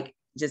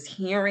just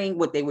hearing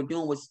what they were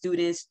doing with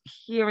students,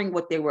 hearing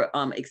what they were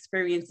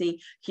experiencing,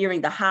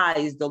 hearing the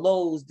highs, the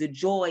lows, the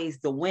joys,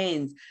 the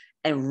wins,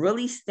 and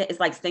really it's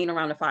like staying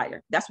around the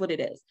fire. That's what it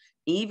is.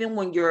 Even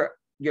when your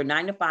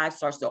 9 to 5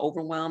 starts to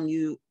overwhelm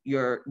you,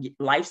 your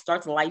life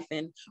starts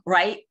lifing,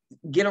 right?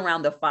 Get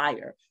around the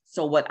fire.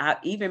 So I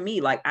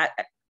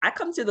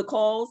come to the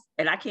calls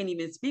and I can't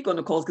even speak on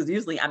the calls because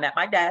usually I'm at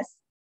my desk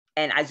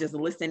and I just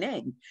listen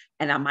in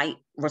and I might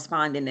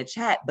respond in the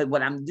chat. But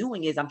what I'm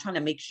doing is I'm trying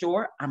to make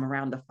sure I'm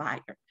around the fire,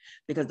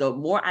 because the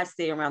more I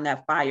stay around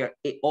that fire,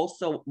 it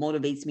also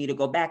motivates me to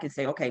go back and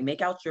say, okay,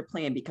 make out your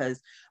plan, because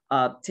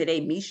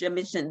today Misha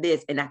mentioned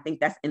this, and I think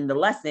that's in the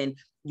lesson.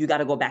 You got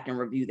to go back and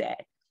review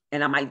that.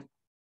 And I might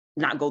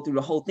not go through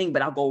the whole thing,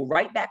 but I'll go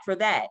right back for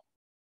that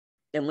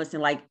and listen.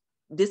 Like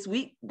this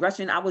week,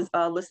 Gretchen, I was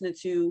listening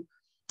to,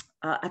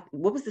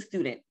 what was the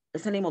student?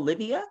 Is her name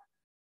Olivia?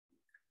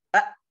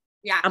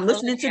 Yeah, I'm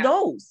listening to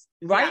those,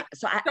 right? Yeah.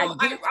 So I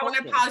want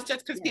to pause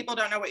just because people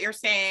don't know what you're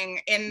saying.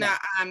 In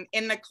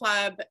the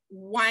club,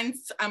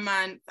 once a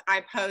month,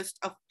 I post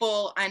a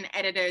full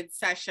unedited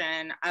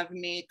session of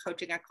me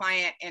coaching a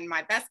client in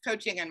my best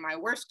coaching and my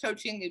worst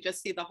coaching. You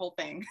just see the whole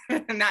thing,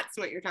 and that's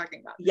what you're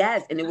talking about.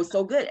 Yes, and it was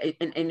so good.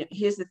 And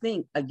here's the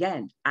thing.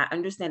 Again, I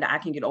understand that I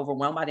can get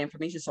overwhelmed by the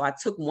information, so I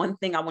took one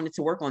thing I wanted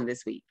to work on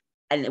this week,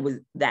 and it was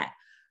that.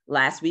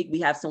 Last week,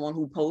 we have someone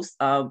who posts,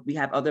 we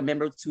have other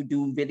members who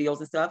do videos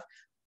and stuff,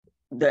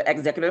 the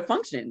executive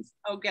functions.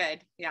 Oh,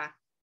 good. Yeah.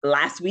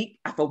 Last week,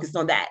 I focused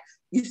on that.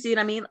 You see what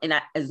I mean? And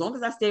as long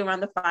as I stay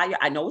around the fire,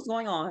 I know what's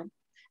going on.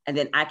 And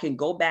then I can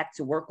go back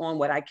to work on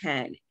what I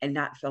can and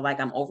not feel like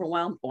I'm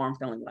overwhelmed or I'm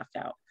feeling left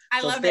out.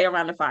 So stay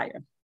around the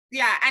fire.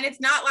 Yeah. And it's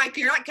not like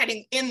you're not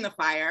getting in the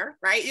fire,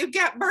 right? You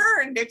get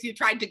burned if you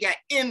tried to get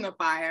in the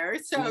fire.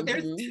 So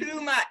there's too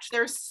much.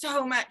 There's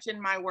so much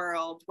in my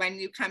world. When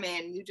you come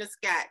in, you just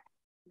get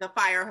the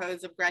fire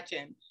hose of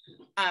Gretchen.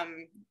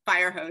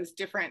 Fire hose,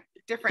 different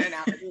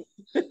analogy.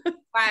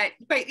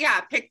 but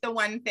yeah, pick the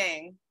one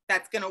thing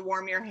that's going to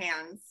warm your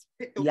hands,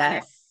 pick the one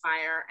edge of the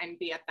fire and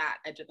be at that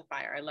edge of the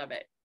fire. I love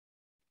it.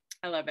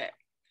 I love it.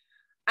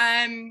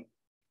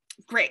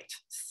 Great.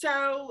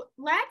 So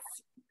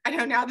I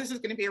know now this is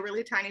going to be a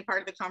really tiny part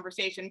of the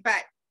conversation,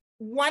 but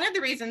one of the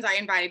reasons I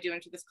invited you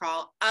into this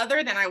call,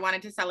 other than I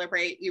wanted to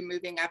celebrate you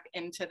moving up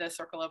into the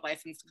circle of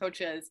licensed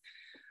coaches,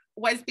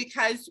 was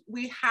because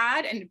we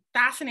had a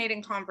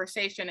fascinating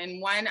conversation in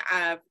one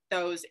of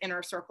those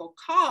inner circle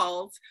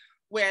calls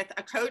with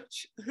a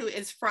coach who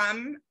is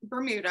from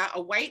Bermuda,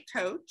 a white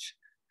coach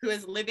who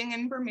is living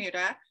in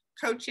Bermuda,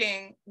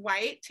 coaching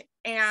white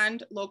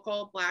and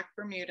local Black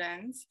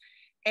Bermudans.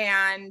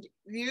 And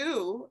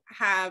you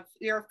have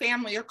your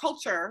family, your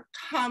culture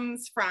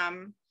comes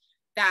from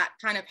that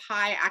kind of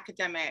high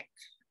academic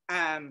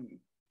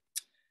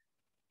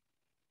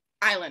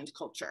island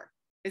culture.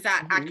 Is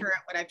that accurate,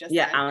 what I've just said?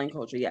 Yeah, island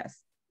culture,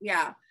 yes.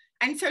 Yeah.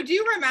 And so do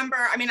you remember,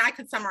 I mean, I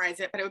could summarize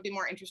it, but it would be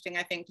more interesting,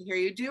 I think, to hear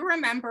you. Do you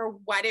remember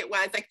what it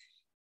was? Like,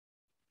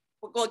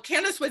 well,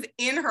 Candace was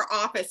in her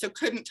office, so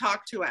couldn't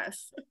talk to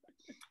us.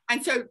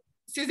 And so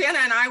Susanna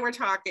and I were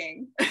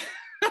talking.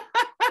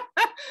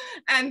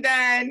 And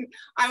then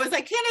I was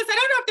like, Candace, I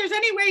don't know if there's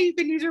any way you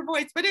can use your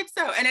voice, but if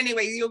so, and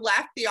anyway, you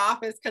left the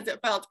office because it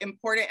felt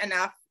important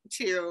enough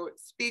to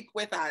speak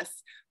with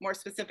us more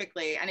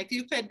specifically. And if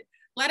you could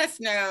let us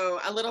know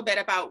a little bit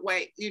about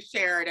what you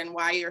shared and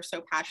why you're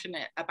so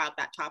passionate about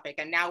that topic.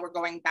 And now we're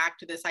going back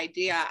to this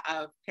idea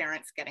of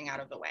parents getting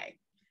out of the way.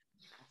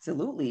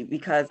 Absolutely,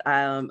 because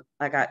I'm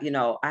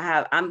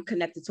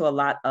connected to a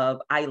lot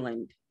of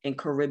island and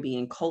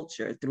Caribbean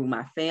culture through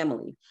my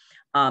family.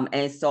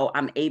 And so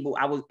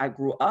I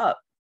grew up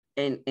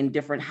in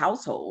different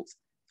households,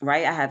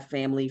 right? I have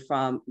family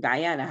from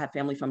Guyana, I have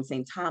family from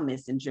St.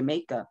 Thomas in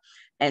Jamaica.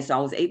 And so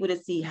I was able to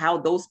see how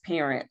those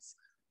parents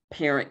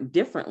parent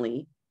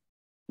differently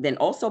than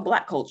also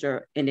Black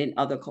culture and in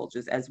other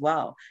cultures as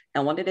well.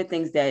 And one of the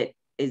things that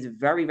is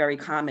very, very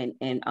common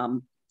in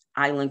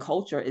island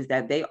culture is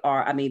that they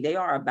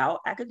are about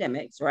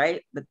academics,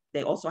 right? But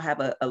they also have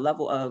a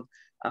level of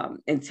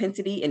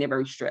intensity, and they're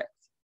very strict,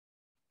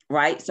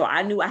 right? So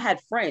I knew I had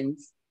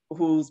friends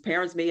whose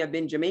parents may have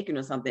been Jamaican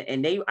or something,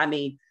 and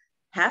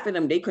half of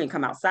them, they couldn't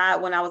come outside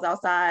when I was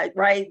outside,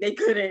 right? They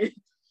couldn't.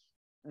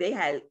 They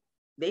had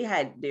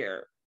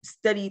their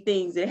study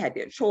things, they had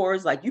their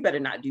chores, like, you better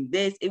not do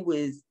this. It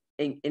was,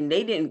 and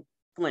they didn't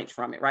flinch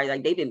from it, right?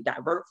 Like, they didn't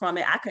divert from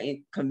it. I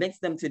couldn't convince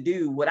them to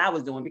do what I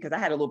was doing because I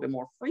had a little bit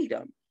more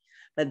freedom,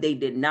 but they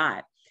did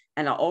not.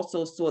 And I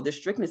also saw the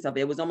strictness of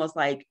it. It was almost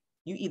like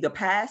you either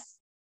pass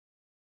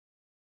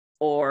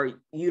or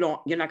you're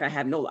not going to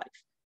have no life,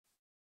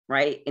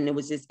 right? And it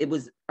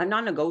was a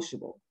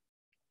non-negotiable.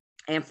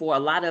 And for a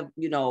lot of,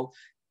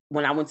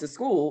 when I went to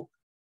school,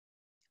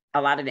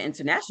 a lot of the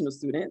international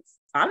students,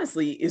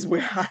 honestly, is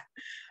where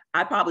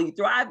I probably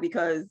thrived,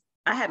 because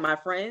I had my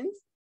friends,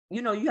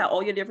 you have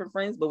all your different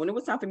friends, but when it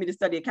was time for me to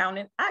study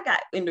accounting, I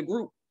got in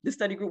the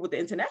study group with the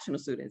international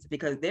students,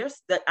 because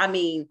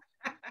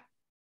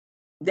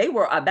they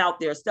were about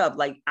their stuff.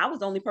 Like, I was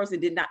the only person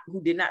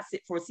who did not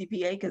sit for a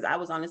CPA, because I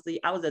was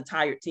a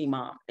tired teen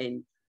mom,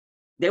 and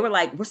they were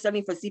like, we're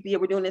studying for CPA,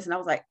 we're doing this. And I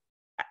was like,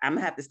 I'm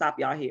gonna have to stop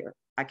y'all here.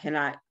 I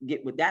cannot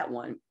get with that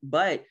one.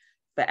 But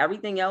for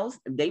everything else,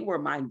 they were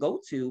my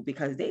go-to,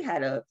 because they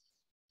had a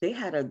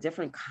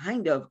different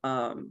kind of,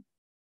 the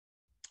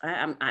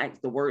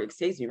word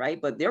escapes me,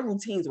 right? But their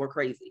routines were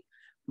crazy,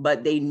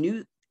 but they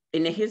knew,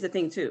 and here's the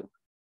thing too,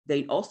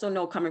 they also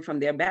know, coming from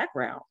their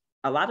background,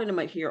 a lot of them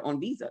are here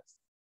on visas.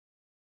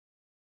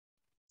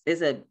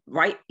 Either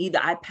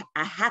I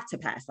have to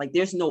pass, like,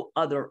 there's no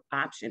other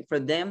option for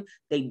them.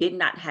 They did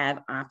not have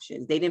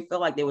options. They didn't feel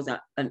like there was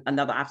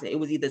another option. It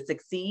was either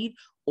succeed,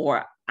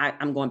 or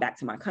I'm going back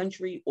to my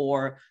country,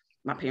 or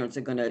my parents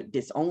are going to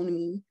disown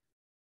me.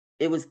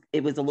 It was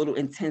a little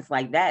intense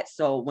like that.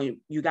 So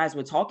when you guys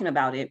were talking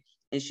about it,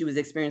 and she was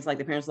experiencing, like,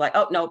 the parents were like,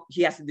 oh no,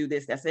 he has to do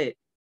this, that's it.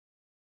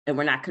 And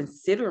we're not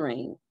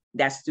considering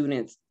that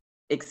student's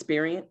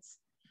experience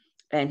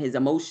and his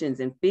emotions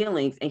and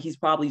feelings. And he's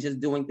probably just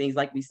doing things,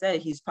 like we said,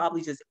 he's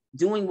probably just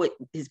doing what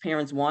his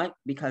parents want,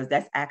 because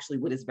that's actually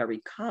what is very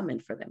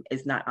common for them.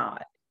 It's not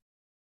odd.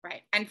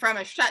 Right. And from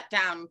a shut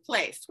down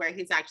place where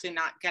he's actually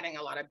not getting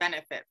a lot of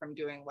benefit from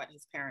doing what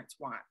his parents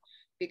want,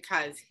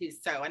 because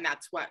and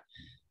that's what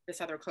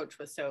this other coach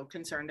was so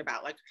concerned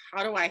about. Like,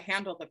 how do I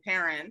handle the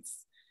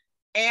parents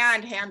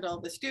and handle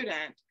the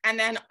student, and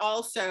then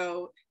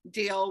also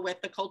deal with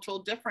the cultural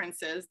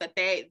differences that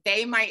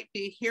they might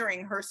be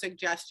hearing her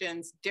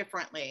suggestions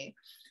differently,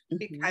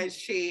 because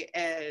she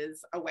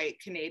is a white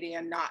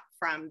Canadian, not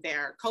from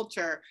their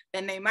culture,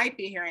 then they might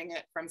be hearing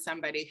it from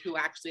somebody who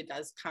actually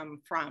does come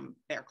from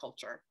their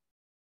culture.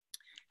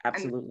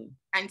 Absolutely.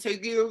 And so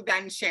you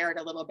then shared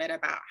a little bit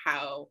about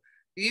how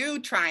you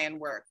try and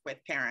work with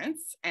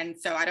parents. And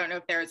so I don't know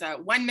if there's a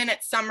 1-minute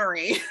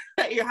summary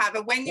that you have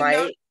of when you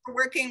know you're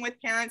working with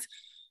parents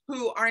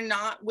who are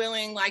not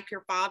willing, like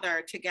your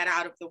father, to get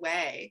out of the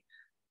way,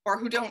 or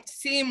who don't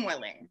seem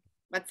willing,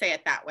 let's say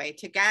it that way,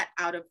 to get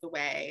out of the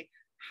way.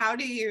 How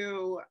do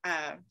you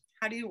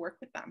work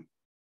with them?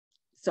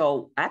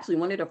 So actually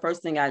one of the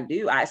first thing I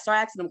do, I start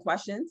asking them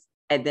questions,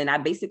 and then I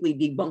basically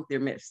debunk their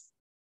myths.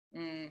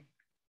 And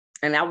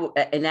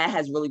and that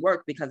has really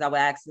worked, because I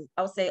would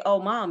say, oh,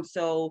 Mom,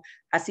 so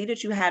I see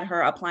that you had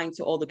her applying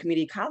to all the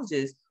community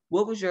colleges.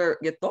 What was your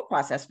thought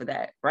process for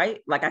that?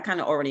 Right? Like, I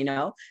kind of already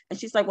know. And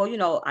she's like,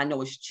 well, I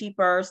know it's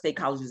cheaper. State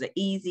colleges are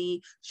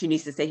easy. She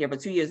needs to stay here for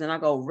 2 years. And I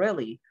go,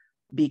 really?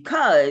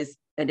 Because,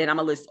 and then I'm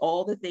gonna list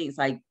all the things,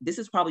 like, this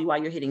is probably why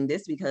you're hitting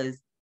this, because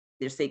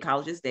they're state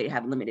colleges, they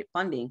have limited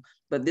funding,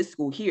 but this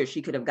school here,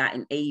 she could have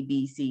gotten A,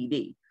 B, C,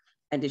 D.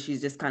 And then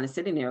she's just kind of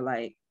sitting there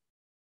like,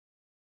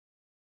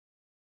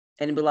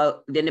 and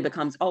then it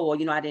becomes, oh,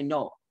 well, I didn't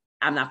know.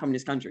 I'm not from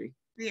this country.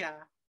 Yeah.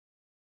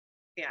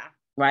 Yeah.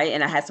 Right.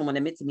 And I had someone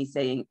admit to me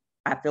saying,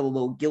 I feel a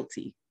little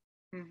guilty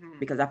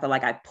because I feel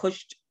like I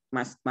pushed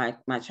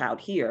my child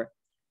here,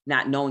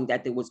 not knowing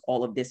that there was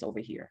all of this over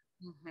here.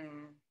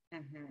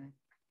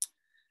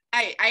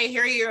 I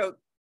hear you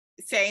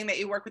saying that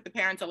you work with the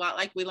parents a lot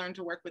like we learn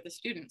to work with the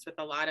students, with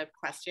a lot of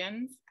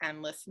questions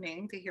and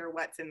listening to hear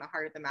what's in the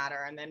heart of the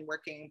matter, and then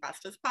working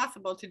best as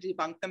possible to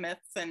debunk the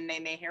myths, and they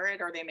may hear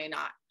it or they may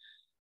not.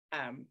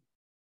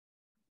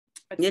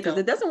 Because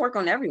it doesn't work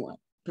on everyone.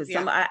 Because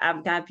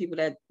I've got people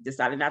that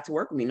decided not to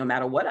work with me no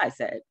matter what I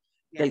said.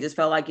 They just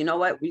felt like, you know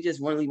what, we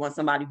just really want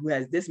somebody who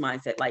has this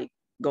mindset, like,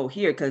 go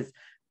here. Because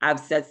I've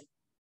said,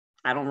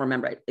 I don't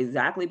remember it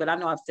exactly, but I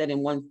know I've said in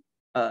one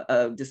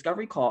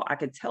discovery call, I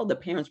could tell the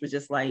parents were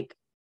just like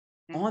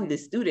on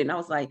this student. I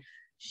was like,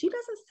 she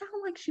doesn't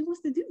sound like she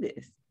wants to do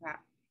this. Yeah.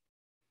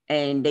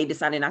 And they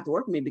decided not to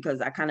work with me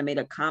because I kind of made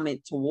a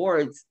comment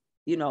towards,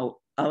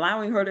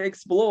 allowing her to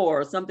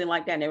explore or something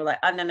like that. And they were like,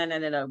 oh, no,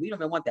 we don't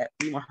even want that.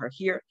 We want her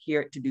here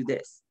to do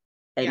this.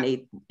 And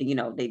they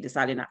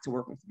decided not to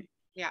work with me.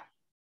 Yeah.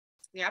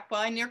 Yeah.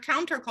 Well, and you're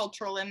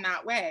countercultural in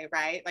that way,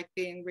 right? Like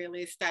being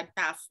really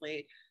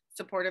steadfastly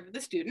supportive of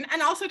the student,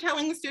 and also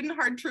telling the student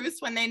hard truths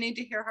when they need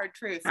to hear hard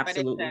truths.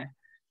 Absolutely. But it's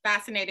a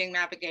fascinating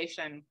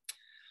navigation.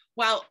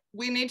 Well,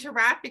 we need to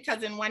wrap,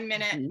 because in 1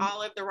 minute,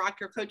 all of the Rock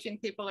Your Coaching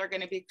people are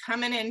going to be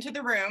coming into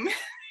the room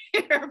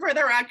for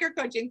the Rock Your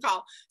Coaching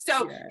call.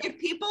 So if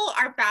people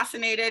are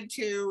fascinated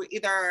to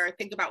either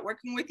think about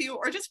working with you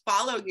or just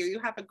follow you, you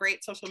have a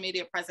great social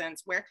media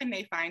presence. Where can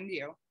they find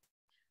you?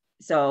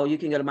 So you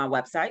can go to my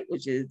website,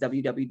 which is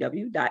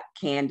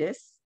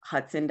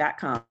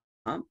www.candacehutson.com,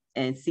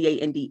 and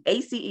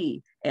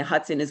CANDACE, and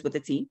Hutson is with a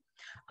T.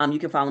 You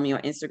can follow me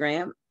on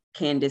Instagram,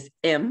 Candace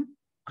M.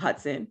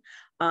 Hutson.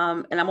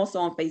 And I'm also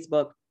on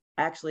Facebook.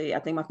 Actually, I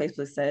think my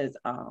Facebook says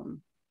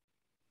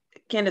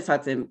Candace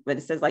Hutson, but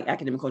it says like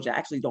academic coach. I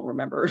actually don't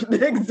remember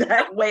the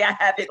exact way I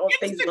have it on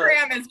Facebook.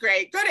 Instagram is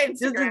great. Go to Instagram.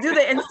 Just to do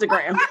the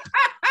Instagram.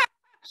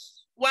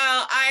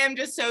 Well, I am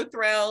just so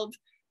thrilled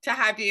to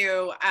have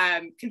you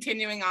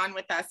continuing on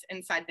with us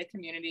inside the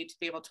community, to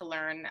be able to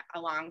learn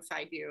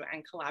alongside you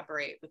and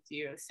collaborate with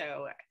you.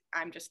 So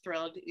I'm just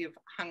thrilled you've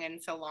hung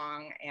in so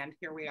long, and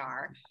here we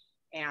are.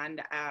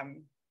 And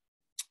I'm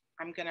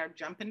going to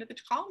jump into the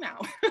call now.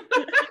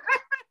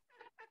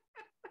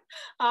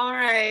 All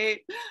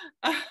right.